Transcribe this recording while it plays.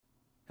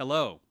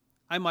Hello,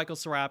 I'm Michael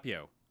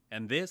Serapio,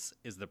 and this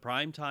is the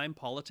Primetime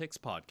Politics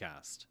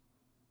Podcast.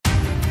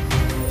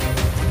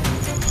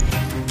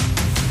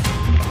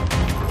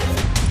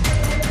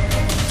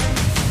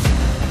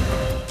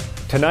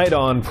 Tonight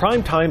on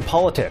Primetime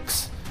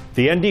Politics,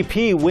 the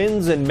NDP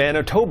wins in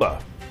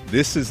Manitoba.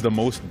 This is the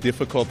most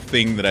difficult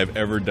thing that I've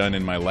ever done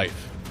in my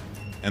life,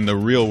 and the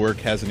real work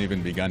hasn't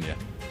even begun yet.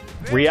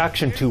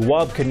 Reaction to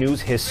Wab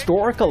Kinew's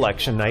historic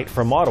election night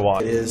from Ottawa.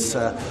 It is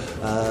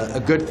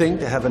a good thing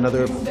to have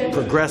another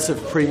progressive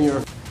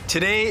premier.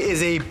 Today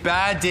is a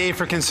bad day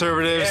for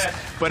Conservatives,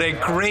 but a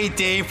great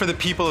day for the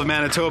people of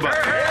Manitoba.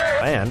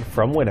 And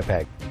from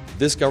Winnipeg.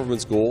 This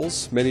government's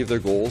goals, many of their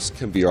goals,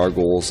 can be our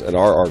goals and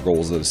are our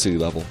goals at a city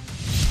level.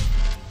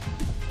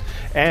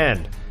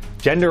 And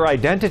gender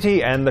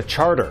identity and the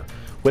Charter.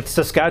 With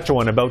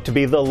Saskatchewan about to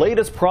be the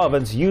latest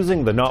province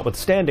using the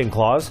notwithstanding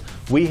clause,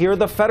 we hear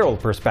the federal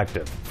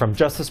perspective from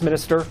Justice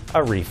Minister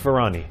Arif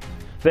Virani.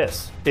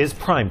 This is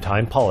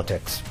Primetime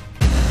Politics.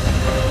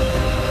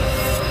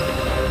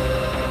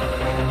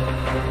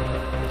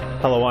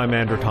 Hello, I'm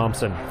Andrew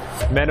Thompson.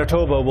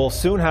 Manitoba will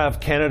soon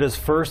have Canada's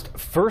first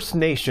First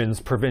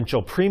Nations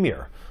provincial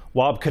premier.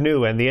 Wab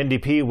Kinew and the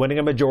NDP winning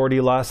a majority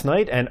last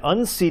night and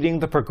unseating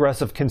the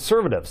Progressive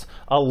Conservatives,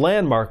 a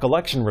landmark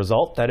election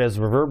result that is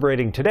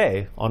reverberating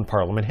today on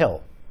Parliament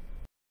Hill.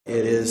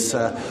 It is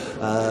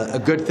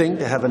a good thing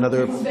to have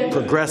another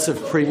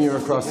progressive premier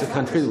across the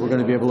country that we're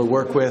going to be able to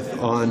work with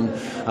on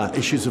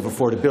issues of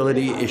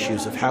affordability,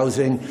 issues of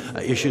housing,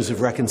 issues of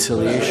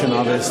reconciliation,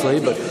 obviously,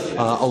 but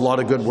a lot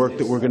of good work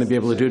that we're going to be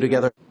able to do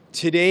together.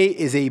 Today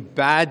is a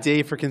bad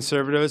day for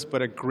Conservatives,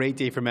 but a great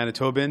day for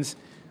Manitobans.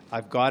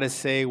 I've got to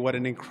say, what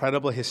an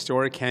incredible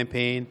historic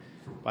campaign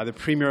by the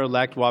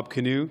Premier-elect Wab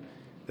Kinew.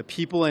 The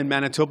people in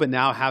Manitoba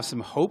now have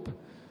some hope.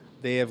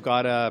 They have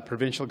got a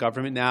provincial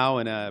government now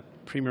and a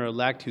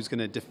Premier-elect who's going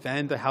to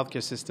defend the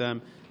healthcare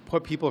system,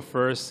 put people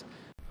first.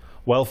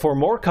 Well, for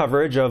more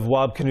coverage of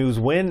Wab Kinew's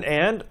win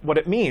and what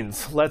it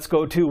means, let's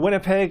go to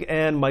Winnipeg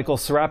and Michael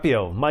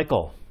Serapio.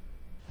 Michael.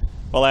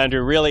 Well,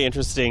 Andrew, really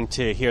interesting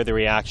to hear the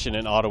reaction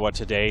in Ottawa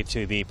today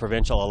to the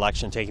provincial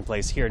election taking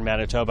place here in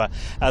Manitoba.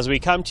 As we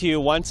come to you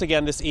once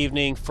again this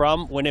evening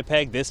from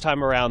Winnipeg, this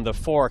time around the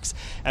Forks.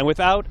 And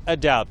without a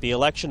doubt, the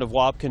election of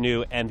Wab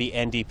Kinew and the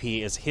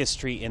NDP is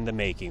history in the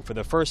making. For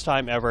the first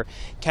time ever,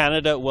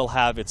 Canada will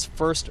have its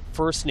first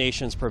First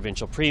Nations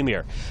provincial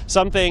premier.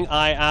 Something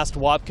I asked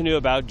Wab Kinew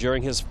about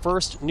during his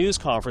first news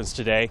conference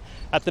today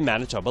at the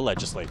Manitoba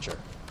Legislature.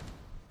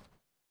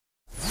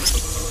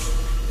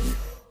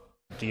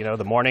 You know,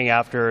 the morning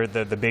after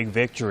the big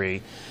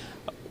victory,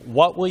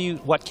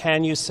 what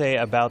can you say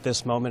about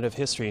this moment of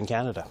history in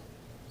Canada?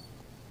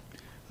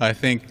 I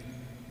think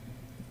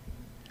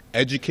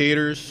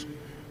educators,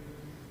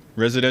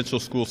 residential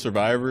school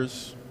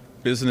survivors,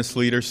 business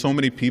leaders, so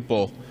many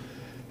people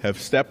have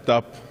stepped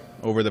up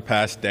over the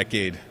past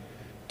decade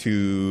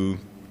to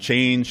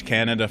change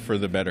Canada for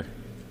the better.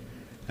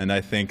 And I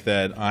think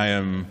that I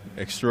am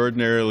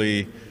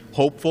extraordinarily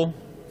hopeful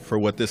for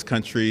what this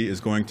country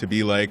is going to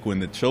be like when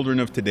the children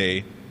of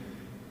today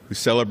who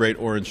celebrate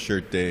Orange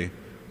Shirt Day,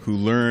 who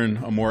learn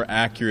a more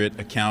accurate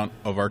account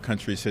of our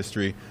country's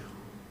history,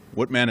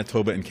 what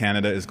Manitoba and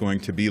Canada is going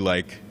to be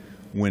like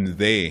when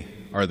they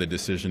are the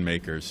decision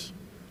makers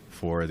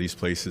for these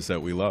places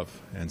that we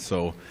love. And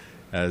so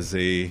as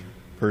a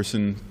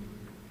person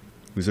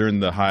who's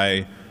earned the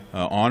high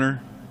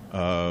honor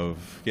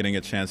of getting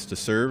a chance to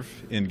serve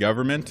in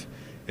government,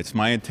 it's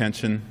my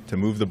intention to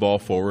move the ball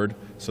forward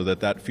so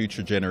that that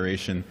future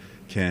generation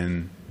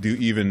can do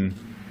even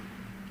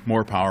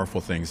more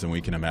powerful things than we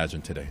can imagine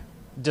today.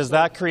 Does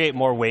that create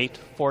more weight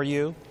for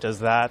you? Does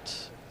that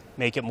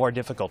make it more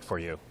difficult for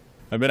you?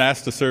 I've been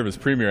asked to serve as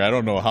premier. I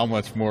don't know how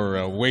much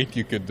more weight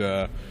you could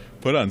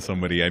put on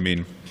somebody. I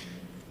mean,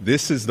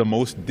 this is the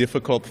most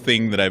difficult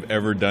thing that I've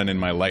ever done in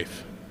my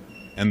life,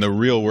 and the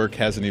real work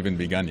hasn't even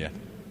begun yet.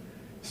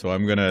 So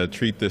I'm going to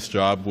treat this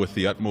job with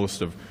the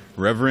utmost of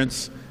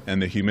reverence and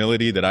the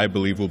humility that I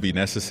believe will be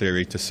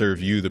necessary to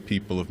serve you, the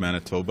people of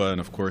Manitoba, and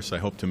of course I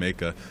hope to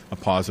make a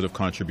positive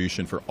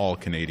contribution for all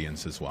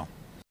Canadians as well.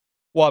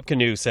 Wab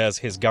Kinew says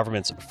his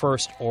government's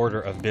first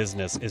order of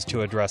business is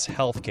to address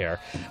health care,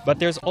 but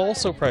there's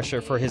also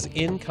pressure for his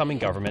incoming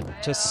government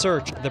to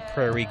search the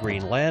Prairie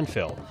Green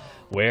landfill,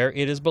 where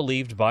it is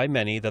believed by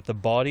many that the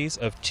bodies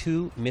of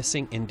 2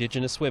 missing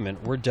Indigenous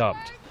women were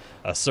dumped,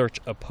 a search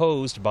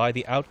opposed by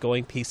the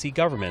outgoing PC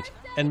government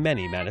and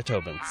many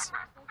Manitobans.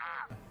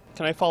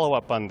 Can I follow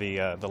up on the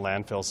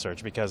landfill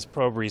search? Because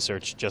Probe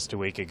Research just a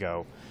week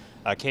ago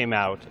came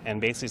out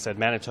and basically said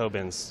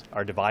Manitobans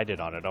are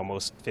divided on it,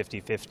 almost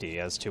 50-50,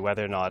 as to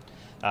whether or not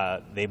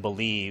they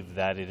believe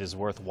that it is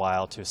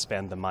worthwhile to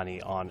spend the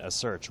money on a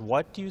search.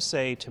 What do you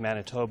say to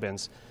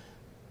Manitobans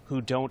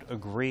who don't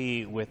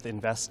agree with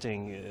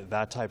investing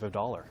that type of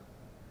dollar?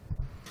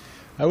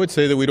 I would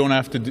say that we don't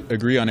have to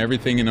agree on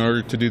everything in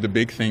order to do the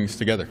big things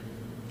together,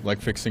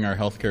 like fixing our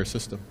healthcare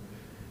system.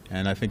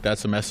 And I think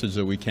that's a message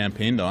that we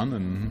campaigned on,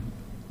 and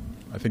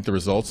I think the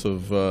results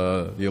of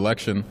the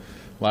election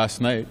last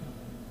night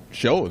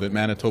show that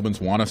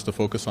Manitobans want us to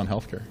focus on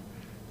healthcare.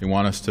 They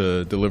want us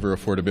to deliver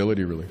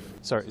affordability relief.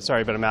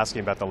 Sorry, but I'm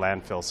asking about the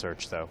landfill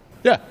search, though.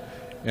 Yeah,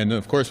 and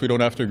of course we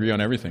don't have to agree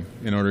on everything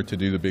in order to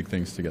do the big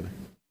things together.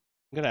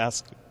 I'm going to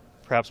ask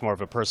perhaps more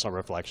of a personal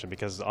reflection,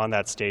 because on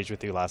that stage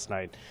with you last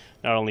night,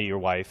 not only your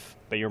wife,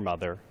 but your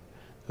mother,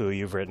 who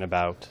you've written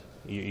about,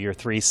 your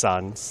 3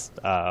 sons,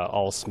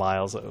 all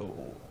smiles.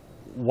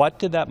 What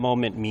did that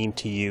moment mean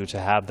to you to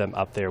have them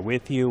up there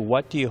with you?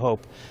 What do you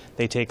hope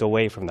they take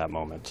away from that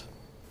moment?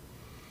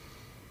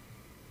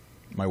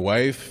 My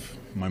wife,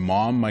 my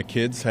mom, my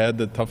kids had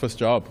the toughest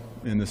job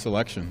in this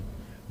election,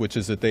 which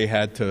is that they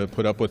had to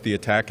put up with the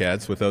attack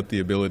ads without the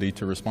ability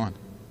to respond.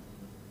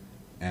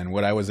 And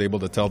what I was able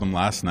to tell them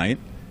last night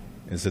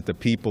is that the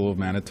people of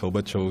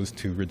Manitoba chose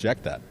to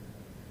reject that.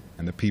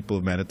 And the people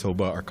of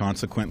Manitoba are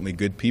consequently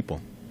good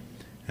people.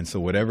 And so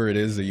whatever it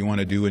is that you want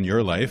to do in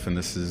your life, and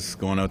this is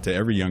going out to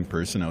every young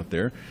person out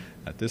there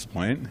at this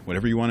point,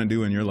 whatever you want to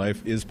do in your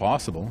life is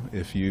possible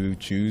if you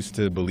choose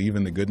to believe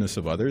in the goodness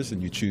of others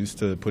and you choose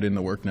to put in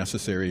the work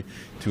necessary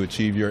to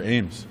achieve your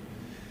aims.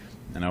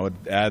 And I would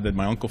add that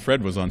my Uncle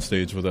Fred was on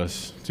stage with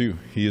us too.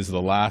 He is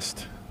the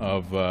last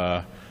of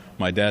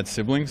my dad's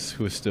siblings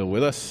who is still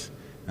with us,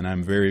 and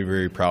I'm very,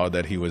 very proud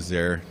that he was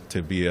there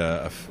to be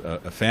a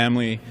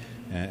family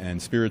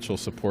and spiritual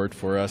support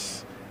for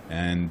us.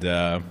 And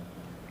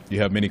you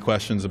have many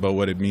questions about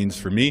what it means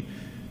for me.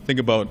 Think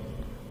about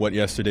what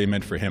yesterday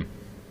meant for him,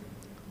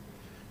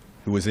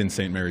 who was in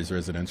St. Mary's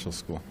Residential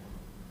School,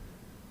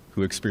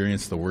 who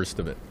experienced the worst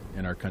of it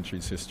in our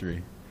country's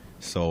history.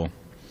 So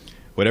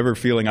whatever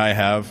feeling I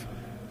have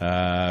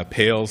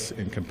pales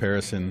in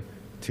comparison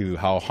to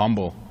how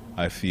humble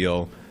I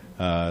feel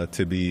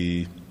to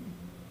be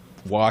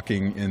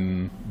walking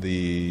in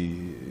the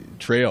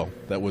trail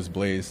that was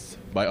blazed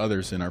by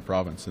others in our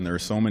province. And there are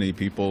so many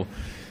people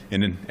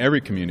in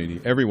every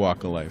community, every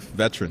walk of life,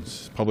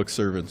 veterans, public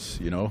servants,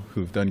 you know,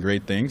 who've done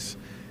great things.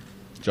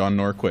 John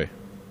Norquay,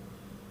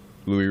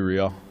 Louis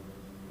Riel,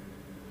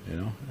 you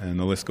know, and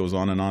the list goes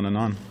on and on and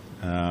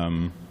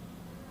on.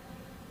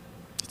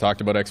 You talked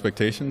about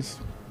expectations.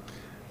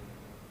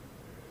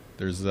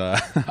 There's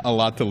a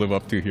lot to live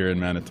up to here in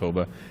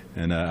Manitoba,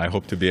 and I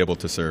hope to be able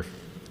to serve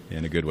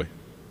in a good way.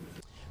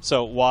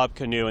 So Wab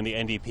Kinew and the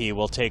NDP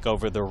will take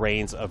over the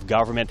reins of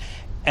government.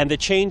 And the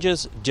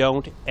changes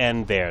don't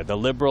end there. The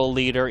Liberal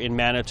leader in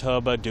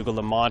Manitoba, Dougal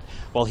Lamont,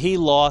 well, he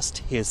lost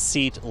his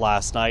seat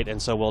last night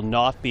and so will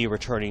not be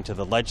returning to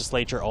the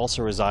legislature,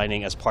 also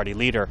resigning as party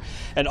leader.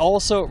 And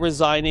also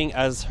resigning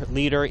as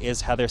leader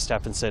is Heather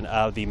Stephenson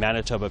of the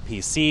Manitoba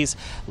PCs.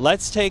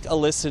 Let's take a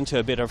listen to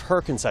a bit of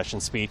her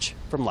concession speech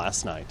from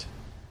last night.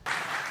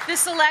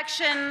 This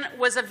election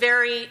was a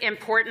very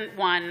important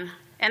one,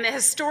 and the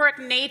historic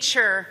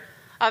nature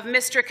of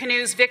Mr.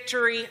 Kinew's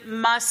victory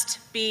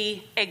must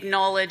be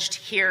acknowledged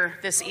here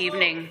this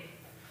evening.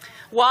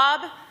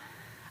 Wab,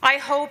 I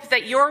hope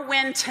that your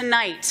win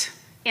tonight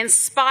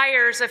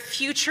inspires a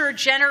future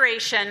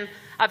generation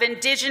of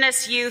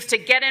Indigenous youth to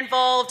get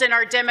involved in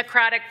our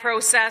democratic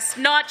process,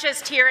 not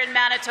just here in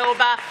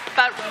Manitoba,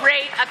 but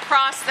right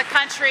across the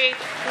country.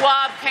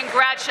 Wab,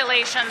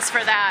 congratulations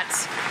for that.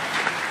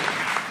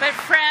 But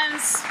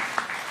friends,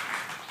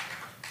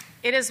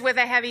 it is with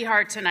a heavy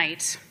heart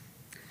tonight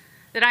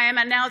that I am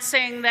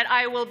announcing that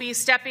I will be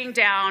stepping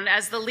down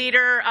as the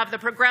leader of the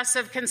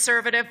Progressive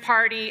Conservative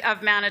Party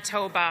of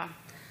Manitoba.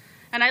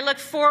 And I look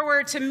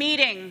forward to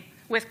meeting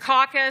with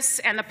caucus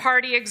and the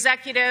party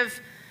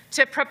executive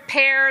to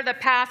prepare the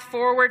path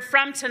forward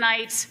from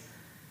tonight.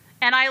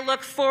 And I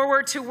look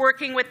forward to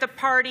working with the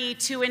party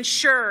to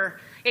ensure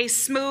a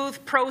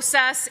smooth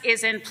process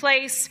is in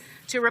place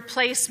to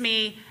replace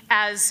me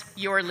as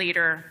your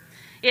leader.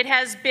 It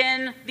has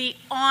been the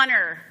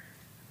honor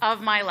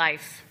of my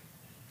life,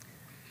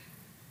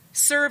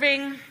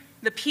 serving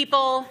the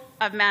people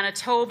of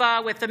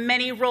Manitoba with the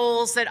many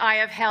roles that I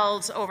have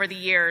held over the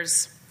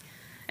years.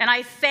 And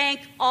I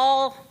thank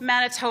all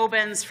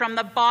Manitobans from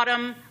the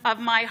bottom of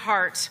my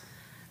heart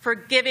for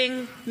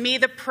giving me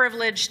the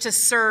privilege to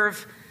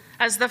serve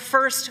as the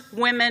first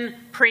women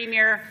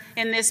premier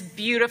in this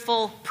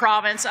beautiful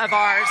province of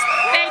ours.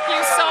 Thank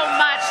you so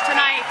much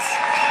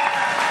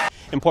tonight.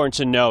 Important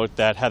to note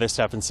that Heather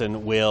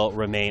Stephenson will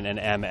remain an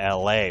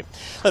MLA.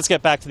 Let's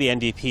get back to the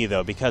NDP,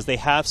 though, because they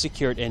have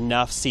secured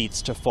enough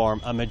seats to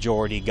form a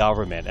majority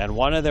government. And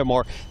one of their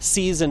more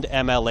seasoned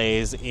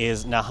MLAs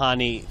is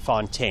Nahanni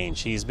Fontaine.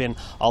 She's been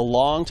a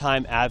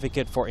long-time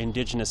advocate for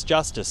Indigenous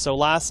justice. So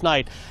last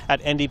night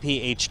at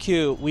NDP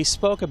HQ, we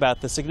spoke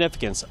about the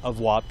significance of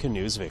Wab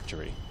Kinew's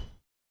victory.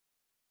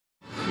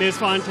 Ms.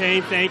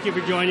 Fontaine, thank you for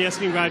joining us.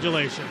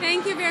 Congratulations.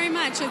 Thank you very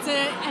much. It's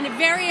a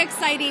very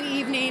exciting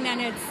evening, and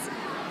it's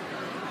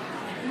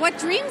what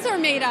dreams are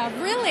made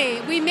of, really.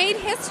 We made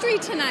history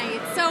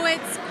tonight, so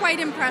it's quite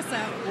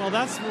impressive. Well,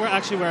 that's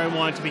actually where I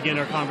want to begin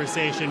our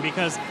conversation,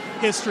 because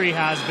history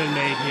has been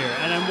made here.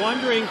 And I'm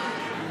wondering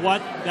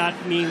what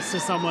that means to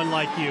someone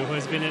like you, who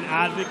has been an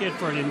advocate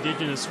for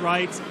Indigenous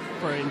rights,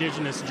 for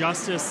Indigenous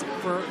justice,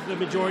 for the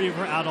majority of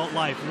her adult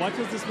life. What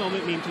does this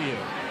moment mean to you?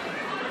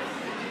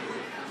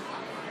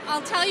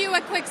 I'll tell you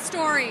a quick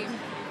story.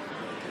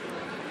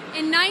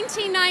 In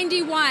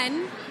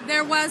 1991,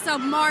 there was a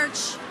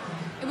march.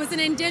 It was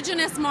an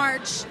Indigenous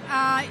march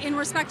in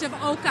respect of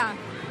Oka.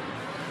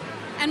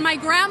 And my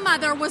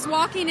grandmother was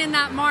walking in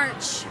that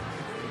march.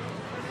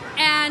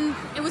 And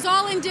it was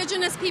all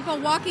Indigenous people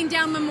walking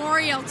down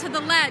Memorial to the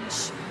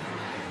ledge.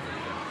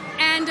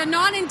 And a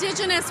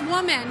non-Indigenous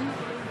woman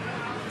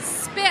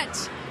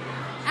spit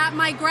at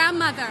my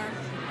grandmother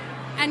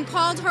and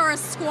called her a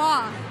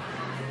squaw,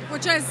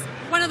 which is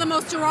one of the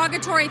most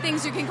derogatory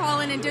things you can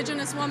call an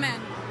Indigenous woman.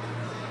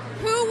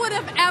 Who would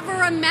have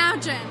ever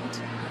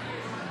imagined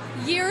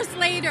years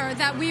later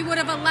that we would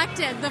have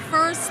elected the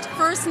first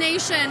First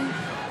Nation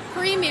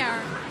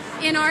Premier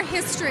in our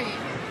history?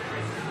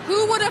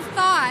 Who would have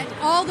thought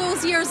all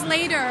those years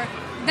later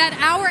that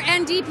our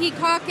NDP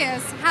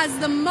caucus has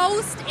the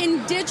most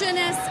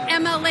Indigenous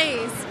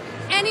MLAs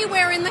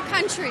anywhere in the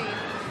country?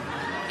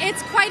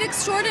 It's quite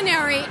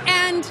extraordinary,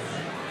 and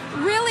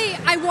really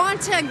I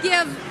want to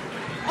give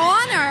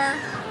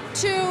honor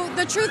to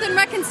the Truth and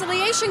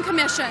Reconciliation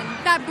Commission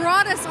that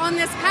brought us on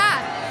this path.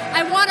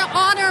 I want to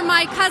honor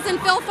my cousin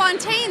Phil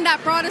Fontaine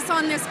that brought us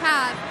on this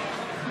path,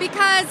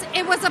 because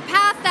it was a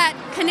path that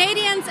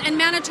Canadians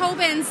and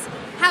Manitobans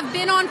have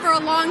been on for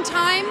a long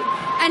time,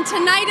 and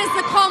tonight is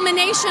the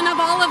culmination of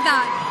all of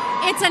that.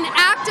 It's an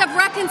act of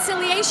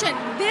reconciliation.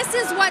 This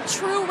is what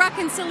true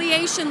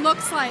reconciliation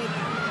looks like.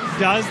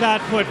 Does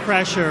that put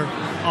pressure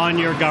on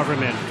your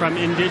government from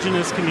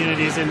Indigenous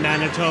communities in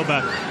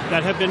Manitoba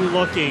that have been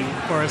looking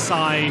for a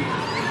sign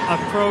of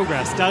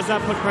progress? Does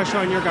that put pressure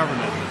on your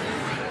government?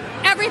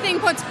 Everything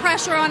puts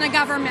pressure on a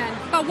government,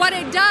 but what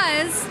it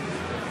does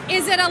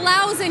is it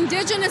allows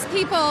Indigenous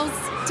peoples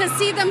to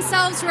see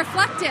themselves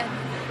reflected.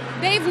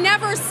 They've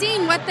never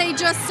seen what they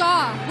just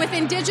saw with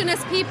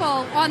Indigenous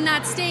people on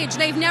that stage.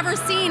 They've never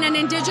seen an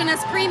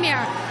Indigenous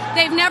Premier.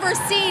 They've never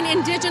seen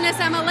Indigenous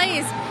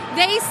MLAs.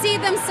 They see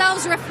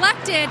themselves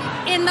reflected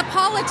in the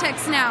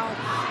politics now,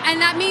 and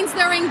that means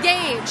they're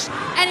engaged,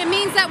 and it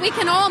means that we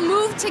can all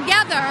move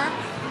together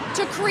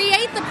to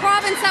create the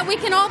province that we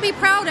can all be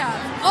proud of,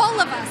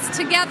 all of us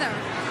together.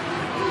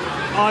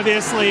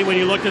 Obviously, when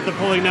you looked at the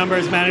polling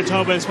numbers,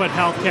 Manitoba has put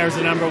healthcare as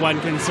the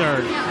 #1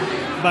 concern.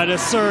 But a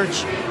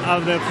search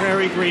of the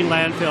Prairie Green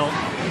landfill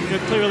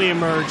clearly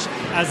emerged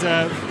as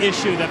an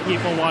issue that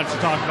people want to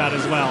talk about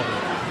as well.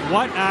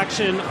 What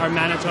action are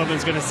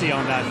Manitobans going to see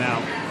on that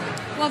now?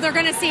 Well, they're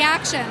going to see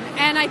action.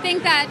 And I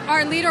think that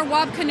our leader,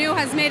 Wab Kinew,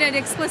 has made it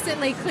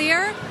explicitly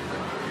clear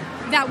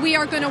that we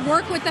are going to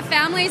work with the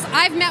families.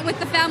 I've met with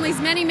the families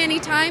many, many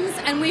times,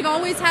 and we've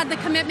always had the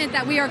commitment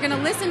that we are going to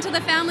listen to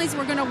the families,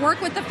 we're going to work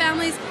with the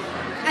families,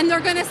 and they're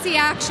going to see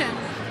action.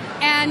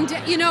 And,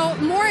 you know,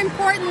 more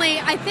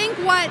importantly, I think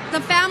what the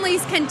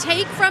families can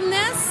take from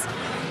this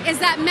is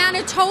that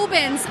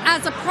Manitobans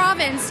as a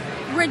province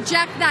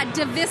reject that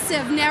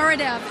divisive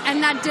narrative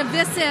and that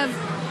divisive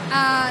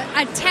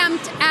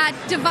attempt at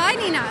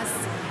dividing us.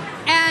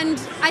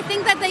 And I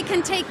think that they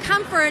can take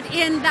comfort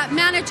in that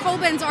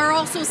Manitobans are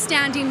also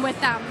standing with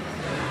them.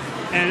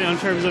 And in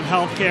terms of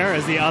healthcare,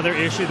 as the other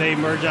issue they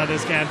emerge out of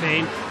this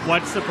campaign,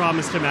 what's the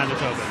promise to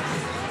Manitobans?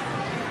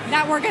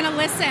 That we're going to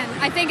listen.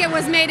 I think it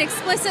was made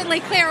explicitly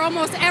clear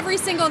almost every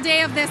single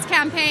day of this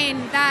campaign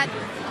that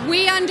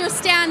we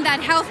understand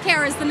that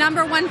healthcare is the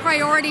 #1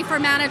 priority for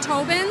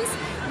Manitobans.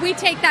 We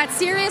take that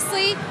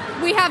seriously.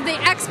 We have the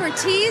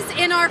expertise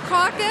in our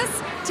caucus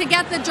to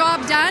get the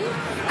job done,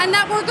 and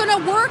that we're going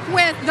to work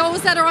with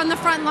those that are on the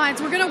front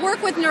lines. We're going to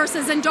work with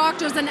nurses and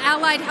doctors and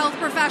allied health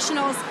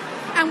professionals,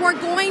 and we're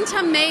going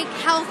to make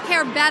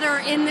healthcare better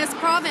in this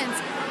province.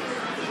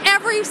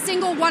 Every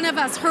single one of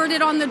us heard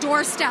it on the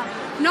doorstep,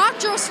 not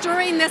just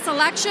during this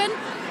election,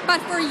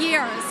 but for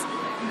years.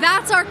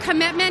 That's our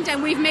commitment,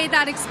 and we've made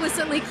that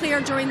explicitly clear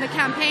during the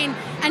campaign.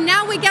 And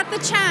now we get the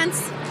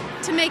chance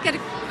to make it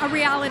a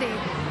reality.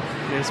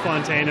 Ms.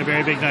 Fontaine, a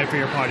very big night for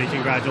your party.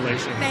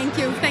 Congratulations. Thank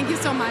you. Thank you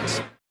so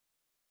much.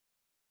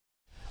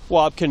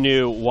 Wab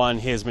Kinew won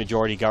his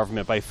majority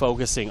government by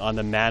focusing on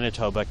the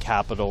Manitoba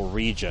capital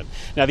region.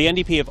 Now, the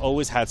NDP have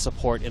always had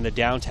support in the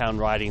downtown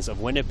ridings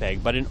of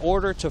Winnipeg, but in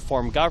order to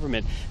form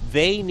government,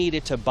 they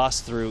needed to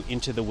bust through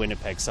into the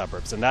Winnipeg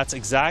suburbs, and that's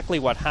exactly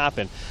what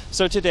happened.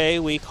 So today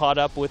we caught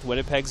up with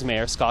Winnipeg's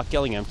Mayor Scott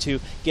Gillingham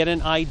to get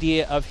an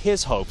idea of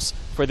his hopes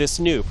for this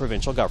new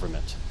provincial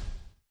government.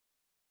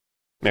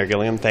 Mayor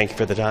Gillingham, thank you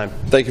for the time.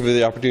 Thank you for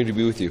the opportunity to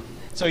be with you.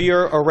 So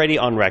you're already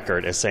on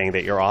record as saying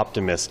that you're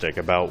optimistic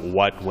about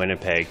what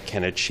Winnipeg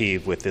can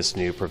achieve with this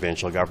new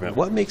provincial government.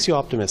 What makes you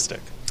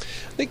optimistic?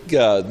 I think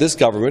this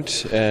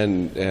government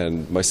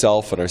and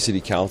myself and our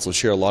city council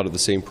share a lot of the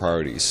same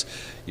priorities.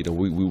 You know,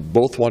 we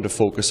both want to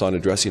focus on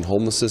addressing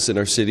homelessness in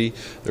our city.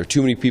 There are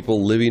too many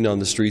people living on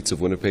the streets of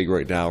Winnipeg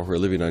right now who are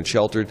living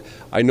unsheltered.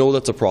 I know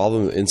that's a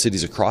problem in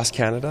cities across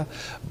Canada,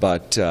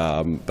 but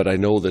I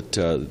know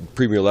that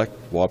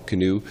Premier-elect Wab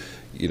Kinew,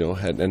 you know,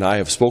 and I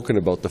have spoken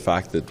about the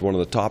fact that one of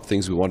the top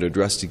things we want to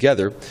address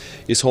together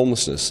is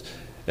homelessness.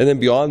 And then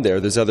beyond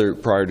there's other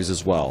priorities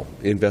as well.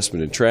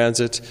 Investment in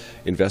transit,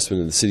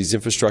 investment in the city's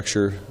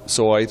infrastructure.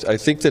 So I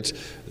think that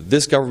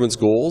this government's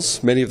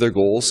goals, many of their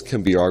goals,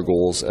 can be our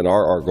goals and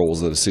are our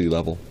goals at a city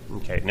level.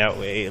 Okay, now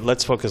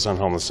let's focus on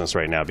homelessness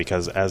right now,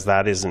 because as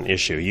that is an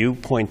issue, you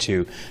point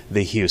to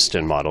the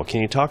Houston model.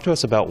 Can you talk to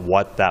us about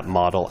what that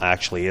model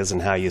actually is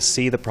and how you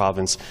see the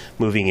province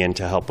moving in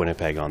to help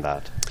Winnipeg on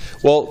that?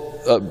 Well,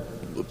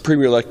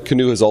 Premier-elect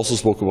Kinew has also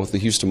spoken about the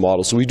Houston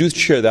model, so we do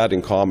share that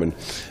in common.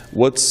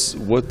 What's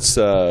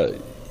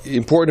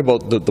important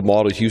about the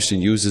model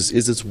Houston uses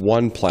is it's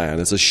one plan.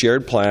 It's a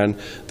shared plan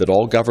that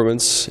all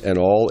governments and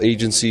all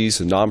agencies,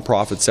 the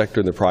nonprofit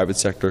sector and the private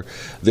sector,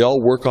 they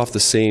all work off the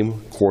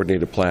same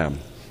coordinated plan.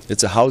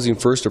 It's a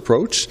housing-first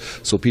approach,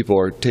 so people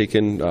are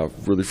taken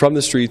really from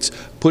the streets,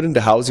 put into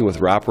housing with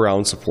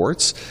wraparound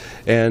supports,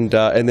 and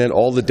then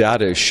all the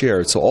data is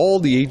shared. So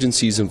all the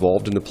agencies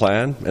involved in the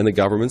plan and the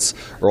governments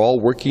are all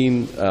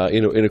working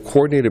in a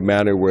coordinated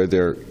manner where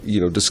they're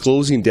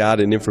disclosing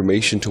data and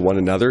information to one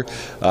another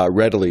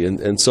readily.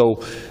 And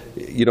so,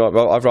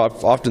 I've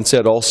often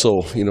said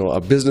also, a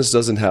business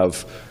doesn't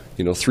have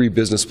 3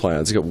 business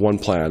plans. They've got one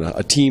plan.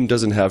 A team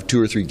doesn't have 2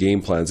 or 3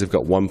 game plans. They've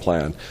got one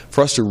plan.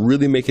 For us to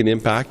really make an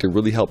impact and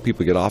really help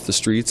people get off the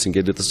streets and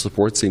get the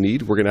supports they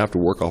need, we're going to have to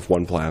work off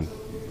one plan.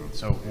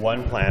 So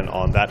one plan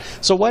on that.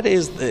 So what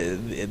is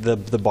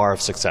the bar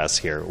of success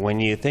here?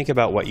 When you think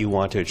about what you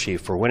want to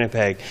achieve for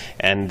Winnipeg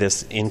and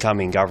this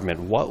incoming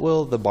government, what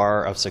will the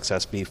bar of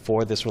success be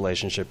for this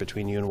relationship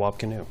between you and Wab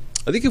Kinew?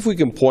 I think if we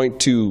can point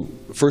to,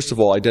 first of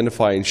all,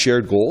 identifying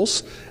shared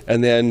goals,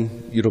 and then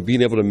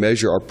being able to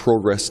measure our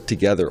progress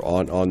together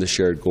on the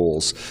shared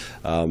goals.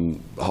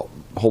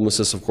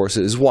 Homelessness, of course,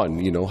 is one.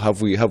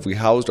 Have we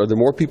housed? Are there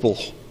more people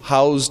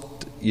housed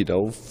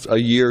a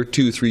year,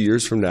 2, 3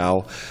 years from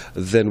now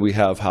than we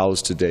have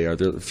housed today? Are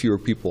there fewer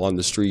people on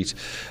the street?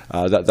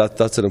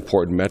 That's an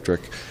important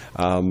metric.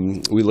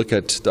 We look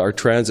at our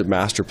transit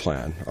master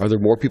plan. Are there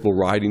more people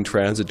riding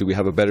transit? Do we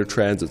have a better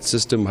transit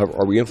system?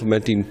 Are we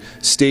implementing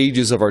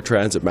stages of our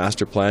transit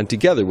master plan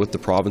together with the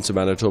province of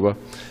Manitoba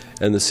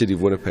and the city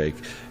of Winnipeg?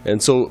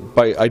 And so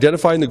by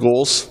identifying the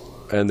goals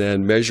and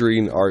then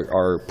measuring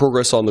our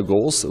progress on the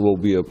goals, we'll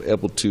be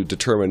able to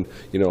determine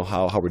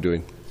how we're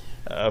doing.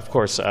 Of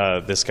course,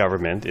 this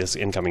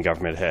incoming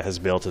government, has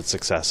built its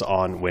success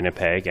on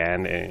Winnipeg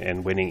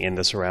and winning in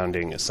the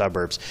surrounding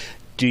suburbs.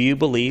 Do you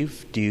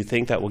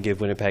think that will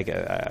give Winnipeg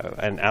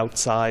an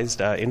outsized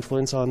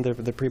influence on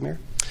the Premier?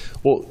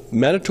 Well,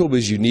 Manitoba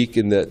is unique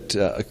in that,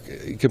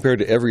 compared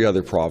to every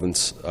other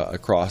province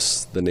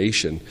across the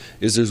nation,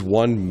 there's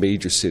one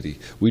major city.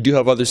 We do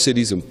have other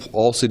cities, and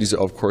all cities,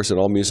 of course, and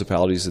all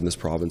municipalities in this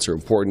province are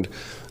important,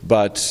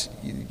 but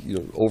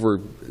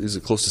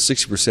close to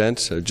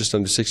 60%, just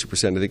under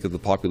 60%, I think, of the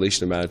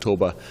population of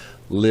Manitoba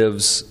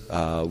lives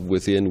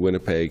within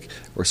Winnipeg,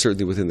 or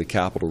certainly within the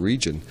capital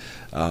region.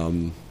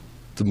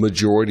 The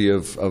majority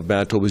of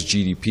Manitoba's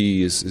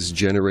GDP is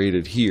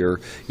generated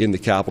here in the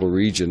capital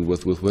region,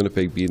 with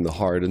Winnipeg being the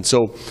heart. And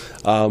so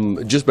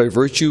just by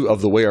virtue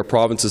of the way our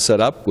province is set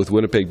up, with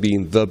Winnipeg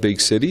being the big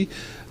city,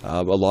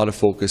 a lot of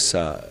focus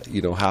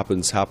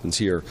happens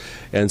here.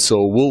 And so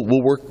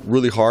we'll work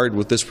really hard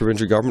with this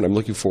provincial government. I'm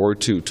looking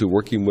forward to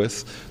working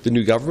with the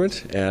new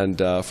government and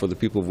for the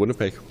people of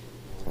Winnipeg.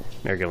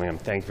 Mayor Gillingham,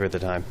 thank you for the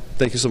time.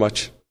 Thank you so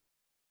much.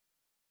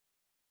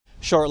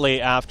 Shortly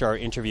after our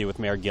interview with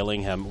Mayor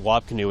Gillingham,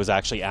 Wab Kinew was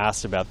actually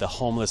asked about the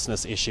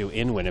homelessness issue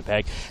in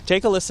Winnipeg.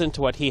 Take a listen to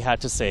what he had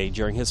to say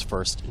during his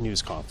first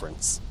news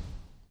conference.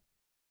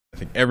 I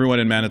think everyone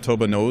in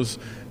Manitoba knows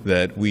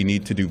that we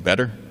need to do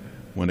better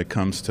when it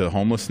comes to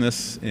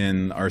homelessness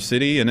in our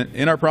city and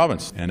in our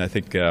province. And I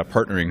think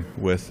partnering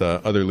with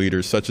other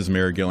leaders such as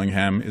Mayor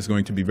Gillingham is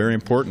going to be very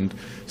important,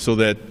 so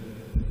that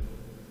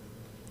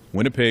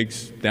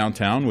Winnipeg's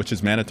downtown, which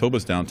is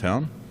Manitoba's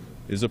downtown,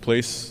 is a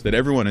place that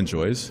everyone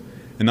enjoys.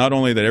 And not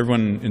only that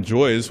everyone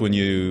enjoys when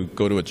you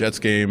go to a Jets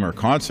game or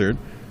concert,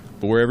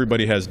 but where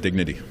everybody has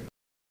dignity.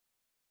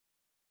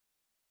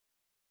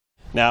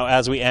 Now,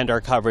 as we end our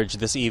coverage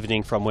this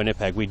evening from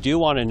Winnipeg, we do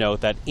want to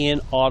note that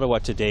in Ottawa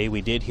today, we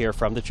did hear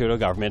from the Trudeau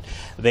government,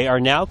 they are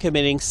now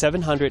committing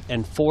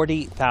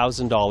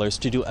 $740,000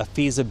 to do a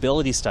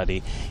feasibility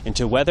study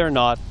into whether or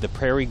not the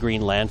Prairie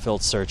Green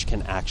landfill search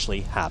can actually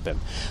happen.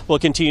 We'll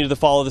continue to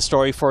follow the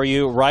story for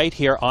you right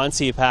here on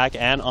CPAC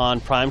and on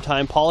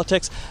Primetime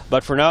Politics.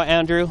 But for now,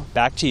 Andrew,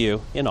 back to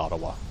you in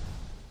Ottawa.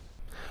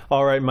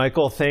 All right,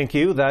 Michael, thank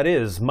you. That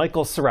is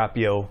Michael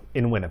Serapio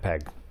in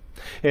Winnipeg.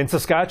 In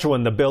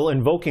Saskatchewan, the bill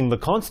invoking the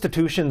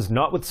Constitution's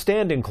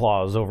notwithstanding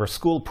clause over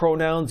school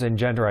pronouns and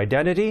gender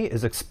identity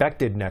is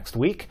expected next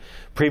week.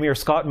 Premier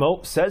Scott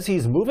Moe says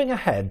he's moving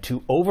ahead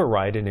to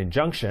override an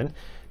injunction,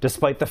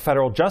 despite the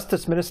federal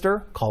justice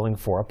minister calling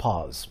for a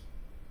pause.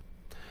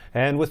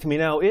 And with me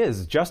now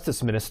is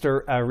Justice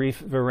Minister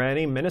Arif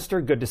Virani.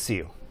 Minister, good to see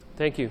you.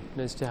 Thank you.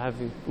 Nice to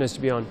have you. Nice to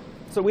be on.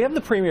 So we have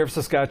the Premier of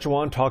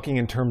Saskatchewan talking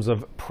in terms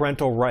of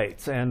parental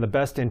rights and the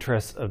best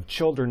interests of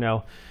children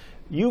now.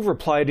 You've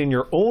replied in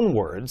your own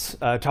words,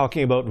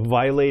 talking about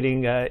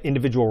violating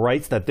individual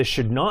rights, that this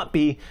should not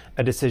be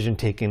a decision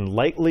taken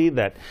lightly,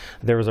 that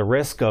there is a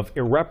risk of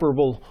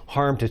irreparable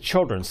harm to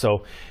children.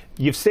 So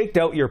you've staked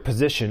out your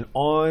position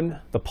on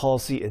the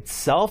policy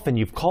itself, and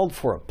you've called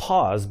for a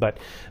pause. But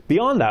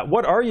beyond that,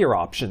 what are your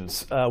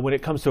options when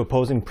it comes to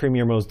opposing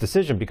Premier Moe's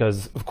decision?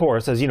 Because, of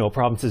course, as you know,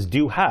 provinces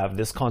do have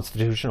this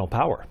constitutional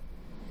power.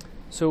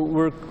 So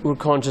we're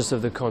conscious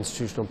of the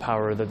constitutional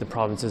power that the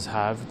provinces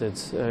have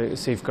that's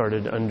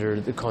safeguarded under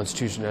the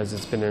Constitution as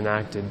it's been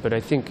enacted. But I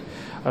think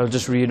I'll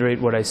just reiterate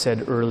what I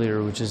said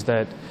earlier, which is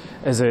that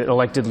as an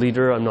elected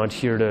leader, I'm not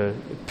here to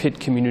pit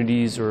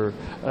communities or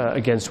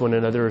against one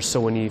another or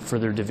sow any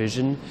further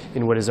division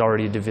in what is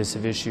already a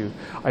divisive issue.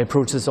 I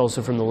approach this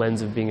also from the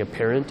lens of being a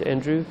parent,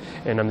 Andrew,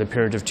 and I'm the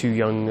parent of two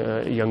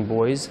young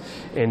boys,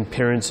 and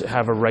parents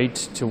have a right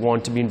to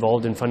want to be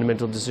involved in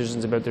fundamental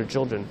decisions about their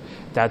children.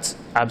 That's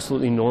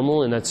absolutely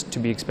normal, and that's to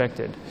be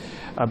expected.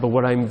 But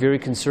what I'm very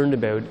concerned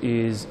about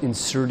is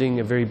inserting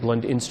a very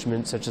blunt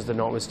instrument such as the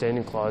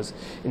notwithstanding clause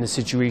in a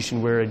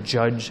situation where a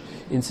judge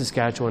in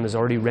Saskatchewan has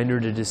already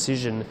rendered a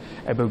decision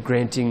about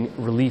granting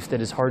relief that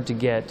is hard to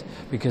get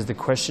because the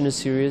question is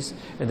serious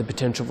and the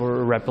potential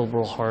for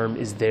irreparable harm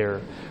is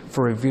there.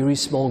 For a very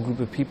small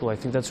group of people, I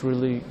think that's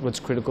really what's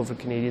critical for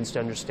Canadians to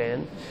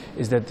understand,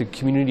 is that the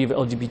community of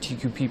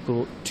LGBTQ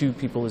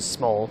people is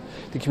small.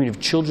 The community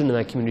of children in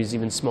that community is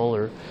even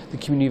smaller. The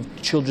community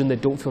of children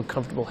that don't feel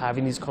comfortable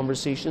having these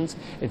conversations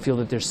and feel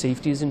that their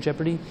safety is in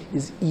jeopardy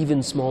is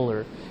even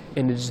smaller.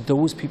 And it's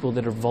those people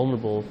that are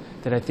vulnerable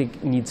that I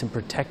think need some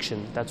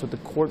protection. That's what the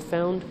court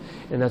found,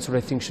 and that's what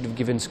I think should have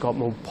given Scott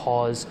Moe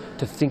pause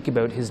to think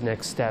about his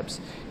next steps.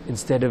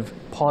 Instead of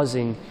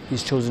pausing,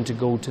 he's chosen to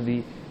go to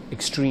the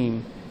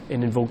extreme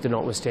and invoke the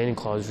notwithstanding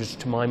clause, which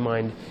to my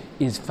mind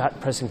is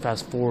pressing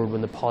fast forward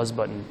when the pause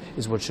button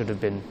is what should have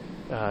been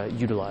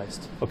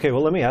utilized. Okay,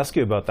 well, let me ask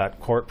you about that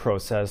court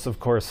process. Of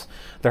course,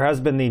 there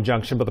has been the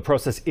injunction, but the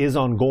process is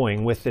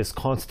ongoing with this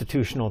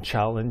constitutional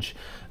challenge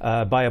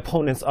by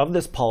opponents of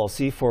this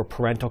policy for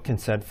parental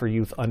consent for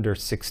youth under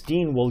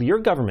 16. Will your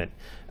government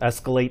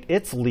escalate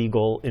its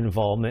legal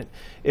involvement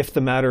if the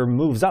matter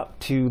moves up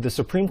to the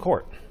Supreme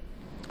Court?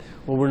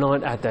 Well, we're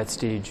not at that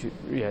stage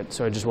yet,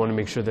 so I just want to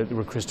make sure that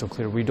we're crystal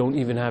clear. We don't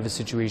even have a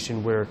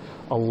situation where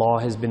a law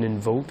has been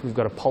invoked. We've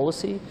got a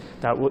policy.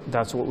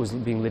 That's what was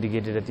being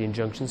litigated at the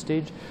injunction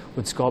stage.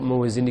 What Scott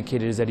Moe has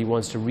indicated is that he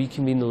wants to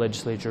reconvene the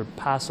legislature,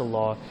 pass a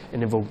law,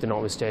 and invoke the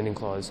notwithstanding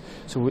clause.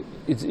 So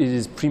it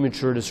is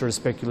premature to sort of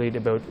speculate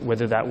about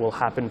whether that will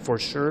happen for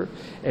sure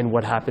and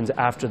what happens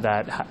after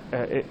that,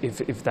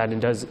 if that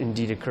does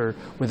indeed occur,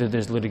 whether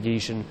there's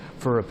litigation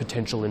for a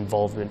potential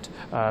involvement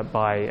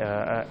by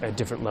a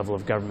different level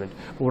of government.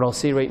 But what I'll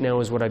say right now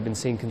is what I've been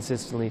saying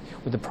consistently,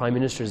 what the Prime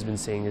Minister has been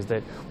saying, is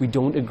that we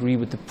don't agree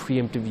with the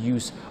preemptive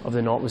use of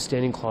the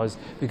notwithstanding clause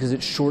because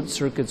it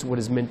short-circuits what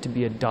is meant to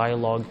be a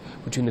dialogue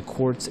between the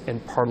courts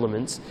and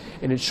parliaments,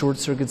 and it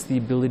short-circuits the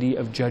ability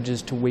of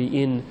judges to weigh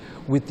in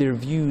with their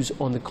views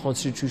on the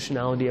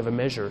constitutionality of a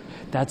measure.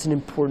 That's an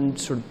important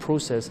sort of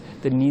process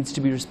that needs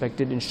to be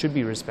respected and should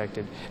be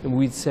respected. And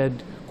we've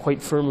said quite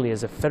firmly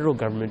as a federal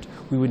government,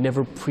 we would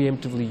never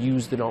preemptively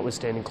use the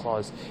notwithstanding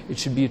clause. It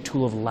should be a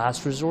tool of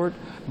last resort,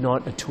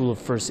 not a tool of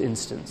first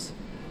instance.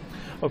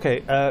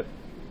 Okay,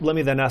 let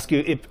me then ask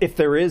you, if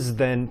there is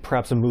then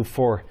perhaps a move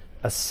for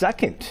a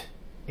second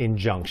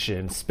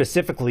injunction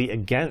specifically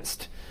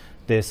against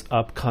this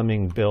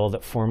upcoming bill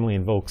that formally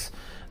invokes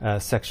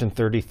Section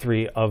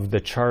 33 of the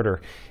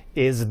Charter,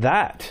 is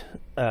that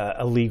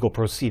a legal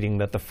proceeding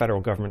that the federal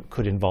government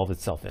could involve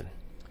itself in?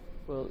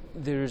 Well,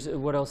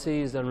 what I'll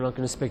say is that I'm not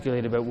going to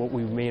speculate about what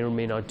we may or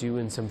may not do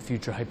in some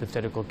future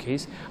hypothetical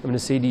case. I'm going to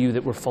say to you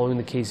that we're following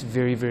the case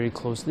very, very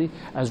closely,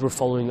 as we're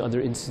following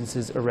other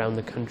instances around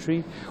the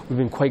country. We've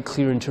been quite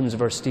clear in terms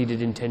of our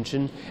stated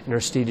intention and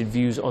our stated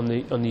views on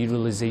the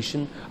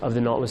utilization of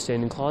the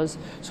notwithstanding clause.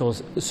 So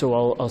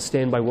I'll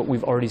stand by what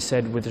we've already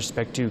said with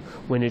respect to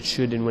when it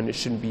should and when it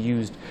shouldn't be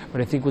used. But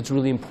I think what's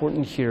really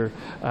important here,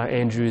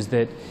 Andrew, is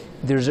that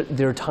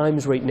there are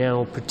times right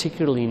now,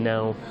 particularly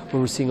now, where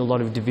we're seeing a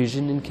lot of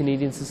division in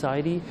Canadian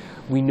society.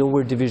 We know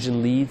where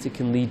division leads. It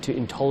can lead to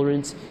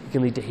intolerance, it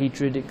can lead to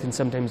hatred, it can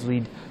sometimes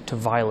lead to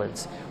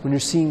violence. When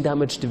you're seeing that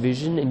much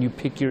division and you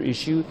pick your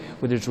issue,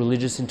 whether it's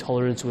religious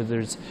intolerance,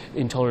 whether it's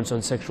intolerance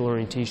on sexual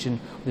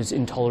orientation, whether it's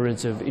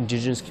intolerance of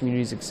Indigenous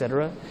communities,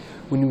 etc.,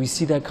 when we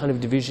see that kind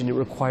of division, it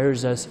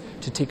requires us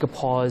to take a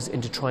pause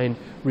and to try and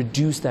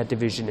reduce that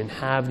division and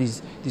have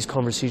these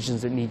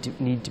conversations that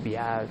need to be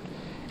had.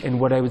 And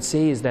what I would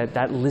say is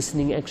that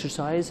listening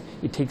exercise,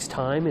 it takes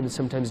time and it's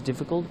sometimes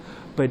difficult,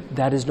 but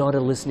that is not a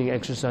listening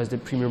exercise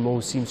that Premier Moe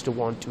seems to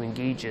want to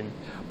engage in.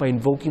 By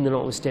invoking the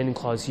notwithstanding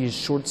clause, he is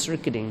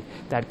short-circuiting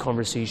that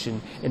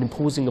conversation, and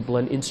imposing a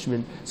blunt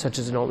instrument such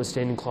as the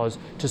notwithstanding clause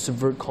to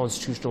subvert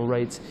constitutional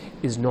rights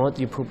is not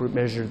the appropriate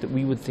measure that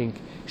we would think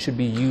should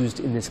be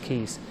used in this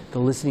case. The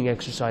listening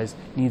exercise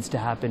needs to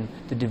happen,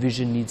 the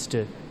division needs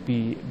to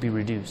be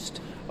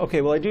reduced.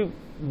 Okay, well, I do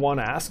want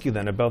to ask you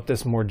then about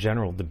this more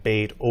general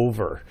debate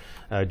over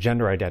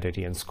gender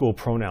identity and school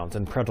pronouns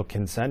and parental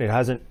consent. It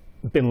hasn't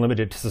been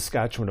limited to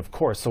Saskatchewan, of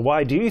course. So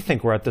why do you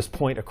think we're at this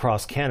point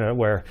across Canada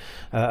where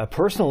a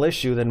personal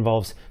issue that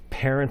involves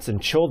parents and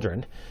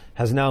children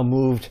has now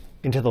moved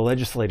into the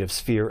legislative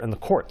sphere and the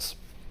courts?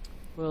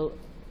 Well,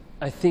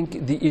 I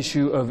think the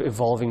issue of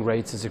evolving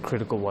rights is a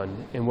critical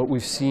one. And what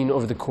we've seen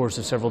over the course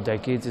of several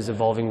decades is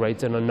evolving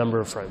rights on a number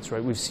of fronts,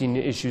 right? We've seen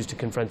issues to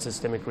confront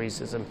systemic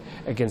racism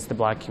against the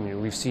Black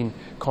community. We've seen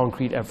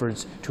concrete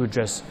efforts to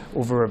address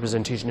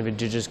overrepresentation of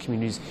Indigenous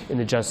communities in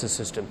the justice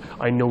system.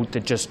 I note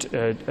that just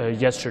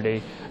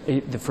yesterday,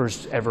 the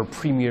first ever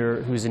premier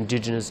who is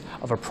Indigenous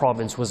of a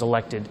province was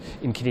elected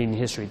in Canadian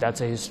history.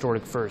 That's a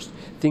historic first.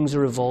 Things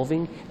are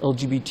evolving.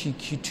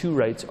 LGBTQ2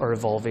 rights are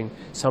evolving,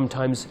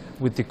 sometimes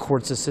with the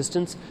court's assistance,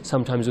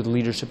 sometimes with the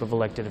leadership of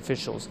elected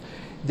officials.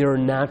 There are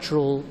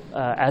natural,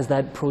 as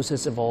that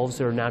process evolves,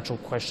 there are natural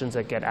questions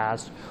that get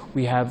asked.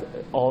 We have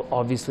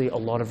obviously a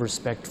lot of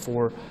respect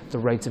for the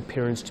rights of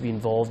parents to be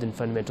involved in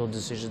fundamental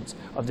decisions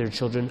of their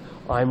children.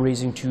 I'm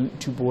raising two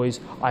boys.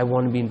 I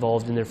want to be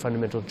involved in their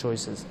fundamental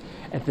choices.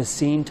 At the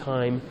same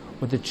time,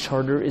 what the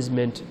Charter is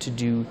meant to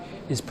do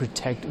is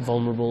protect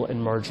vulnerable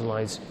and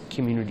marginalized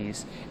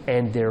communities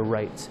and their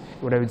rights.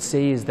 What I would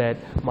say is that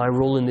my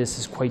role in this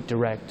is quite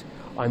direct.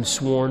 I'm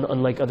sworn,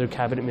 unlike other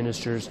cabinet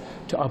ministers,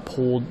 to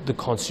uphold the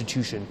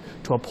Constitution,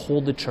 to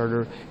uphold the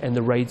Charter and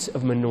the rights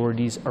of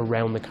minorities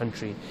around the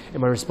country.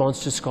 And my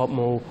response to Scott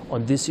Moe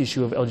on this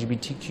issue of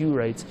LGBTQ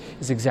rights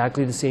is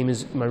exactly the same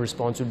as my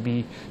response would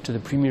be to the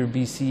Premier of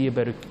BC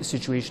about a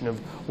situation of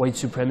white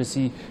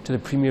supremacy, to the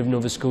Premier of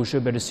Nova Scotia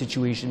about a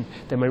situation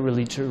that might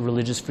relate to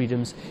religious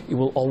freedoms. It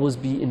will always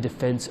be in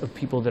defense of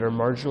people that are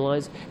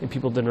marginalized and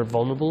people that are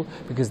vulnerable,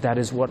 because that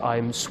is what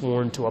I'm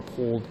sworn to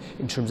uphold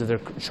in terms of their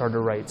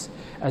Charter rights.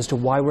 As to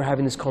why we're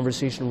having this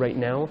conversation right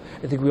now,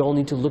 I think we all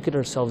need to look at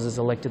ourselves as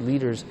elected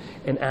leaders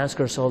and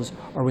ask ourselves,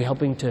 are we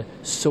helping to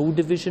sow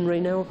division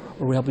right now,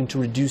 or are we helping to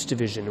reduce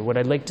division? And what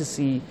I'd like to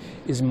see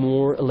is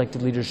more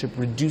elected leadership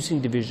reducing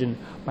division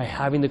by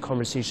having the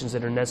conversations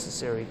that are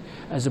necessary,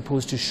 as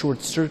opposed to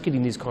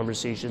short-circuiting these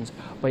conversations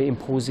by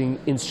imposing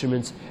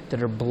instruments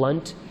that are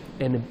blunt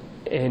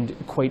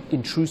and quite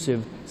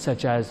intrusive,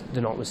 such as the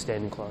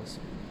notwithstanding clause.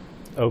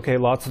 Okay,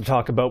 lots to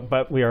talk about,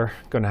 but we are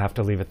going to have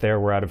to leave it there.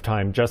 We're out of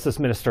time. Justice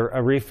Minister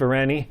Arif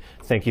Virani,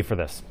 thank you for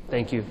this.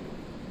 Thank you.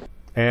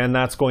 And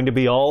that's going to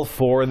be all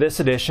for this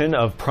edition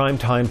of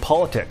Primetime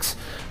Politics.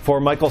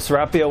 For Michael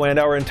Serapio and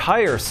our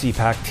entire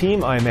CPAC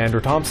team, I'm Andrew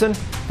Thompson.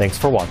 Thanks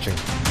for watching.